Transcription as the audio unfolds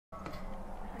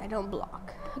don't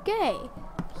block. Okay,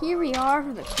 here we are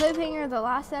from the cliffhanger of the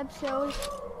last episode.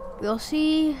 We'll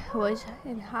see what's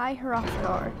in High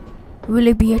Hrothgar. Will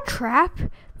it be a trap?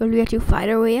 Will we have to fight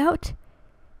our way out?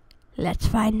 Let's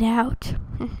find out.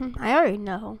 I already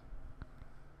know.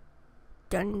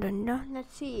 Dun dun dun.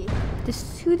 Let's see.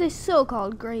 Who the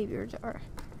so-called graveyards are.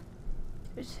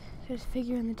 There's a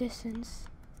figure in the distance.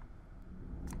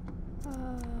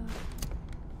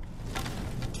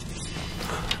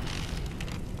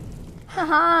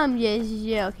 Haha, I'm just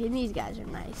joking. These guys are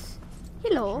nice.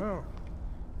 Hello.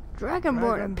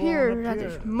 Dragonborn appears at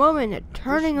this moment at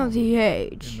turning of the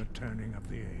age.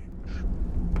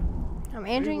 I'm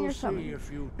answering your summon.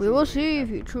 We will see if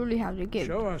you truly have the gift.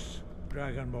 Show us,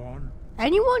 Dragonborn.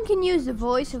 Anyone can use the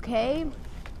voice, okay?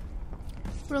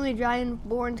 Only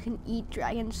Dragonborns can eat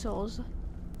dragon souls.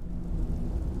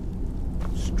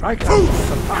 Strike out with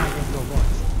the power of your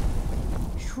voice.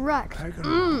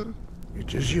 Shrek.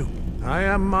 It is you. I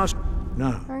am Master.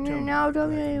 Now, tell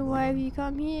me, why have you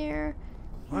come here?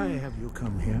 Why have you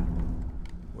come here?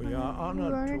 We are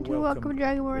honored to welcome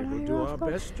Dragonborn. We will do our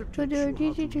best to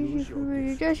teach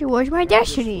you What's my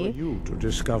destiny? for you to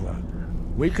discover.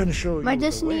 We can show you My the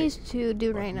destiny way, is to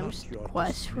do but random not your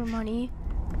quests for money.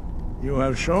 You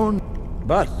have shown,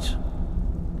 but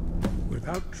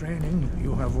without training,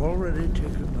 you have already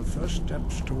taken the first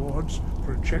steps towards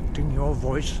projecting your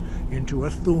voice into a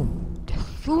Thum.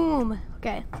 Boom.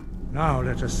 Okay. Now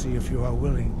let us see if you are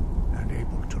willing and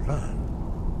able to learn.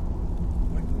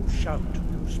 When you shout,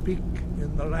 you speak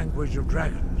in the language of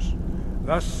dragons.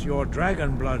 Thus, your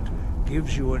dragon blood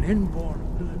gives you an inborn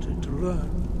ability to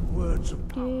learn words of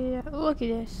power. Yeah, look at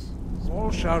this. All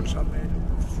shouts are made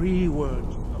of 3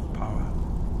 words of power.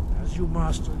 As you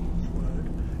master each word,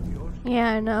 your...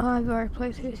 Yeah, I know. I've already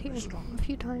played through this game a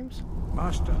few times.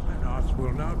 Master Einarth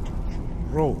will now teach you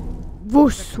roll.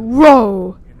 Fus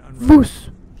RO. Fus.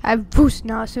 I have Fus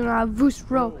now, so I have Fus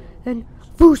RO. Then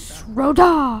Fus RO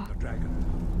da. The dragon.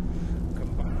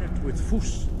 Combine it with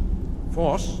Fus.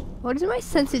 Force. What is my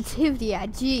sensitivity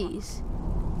at? Jeez.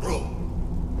 Roll.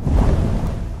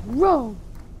 RO.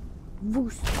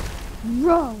 Fus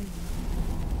RO.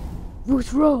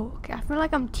 Fus RO. Okay, I feel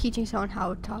like I'm teaching someone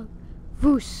how to talk.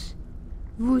 Fus.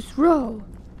 Fus RO.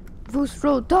 Fus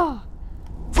RO da.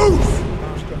 Fus!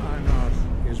 Master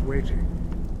Einarth is waiting.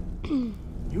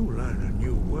 You learn a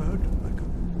new word,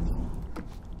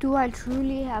 Do I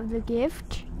truly have the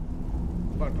gift?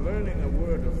 but learning a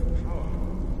word of power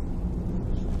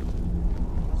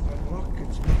must unlock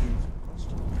its meaning through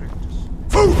constant practice.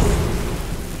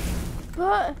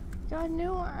 But I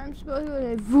knew I'm supposed to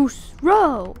say Fus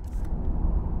RO.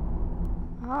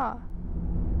 Ah.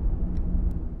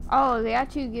 Oh, they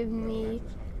actually give me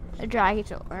a dragon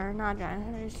soul, or not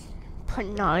dragon. Just put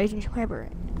knowledge into my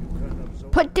brain.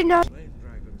 Put the knowledge.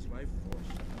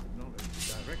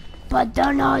 Put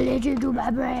the knowledge into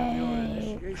my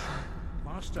brain.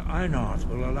 Master Einarth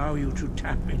will allow you to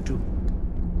tap into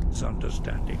his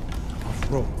understanding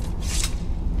of roll.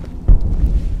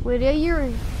 Well,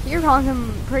 you're calling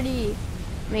some pretty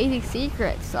amazing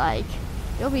secrets. Like,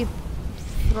 you'll be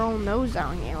throwing those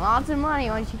on you. Lots of money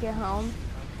once you get home.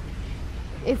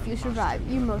 If you survive,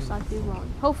 you most likely won't.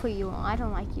 Hopefully you won't. I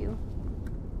don't like you.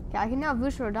 Okay, I can now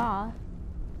Fus RO da.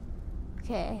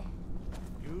 Okay.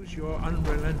 Use your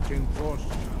unrelenting force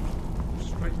to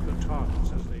strike the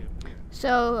targets as they appear.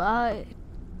 So,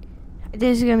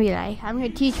 this is gonna be like, I'm gonna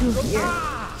teach you here.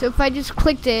 So if I just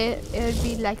clicked it, it would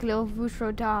be like a little Fus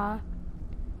RO da.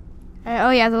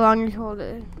 Oh yeah, the longer you hold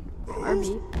it.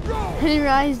 RB. I didn't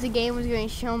realize the game was going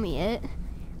to show me it.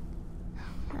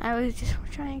 I was just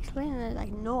trying to explain it.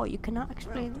 Like, no, you cannot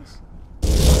explain this.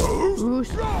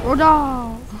 Fus RO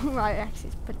da. I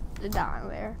actually put the da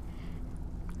there.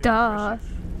 Duh.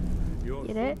 Your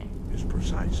Get it? is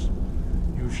precise.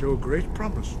 You show great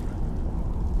promise.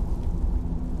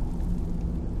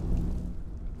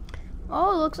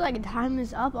 Oh, looks like time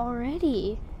is up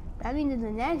already. That means in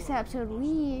the next episode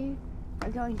we are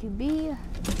going to be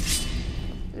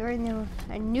learning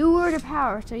a new word of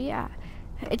power. So yeah,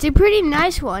 it's a pretty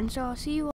nice one. So I'll see you all.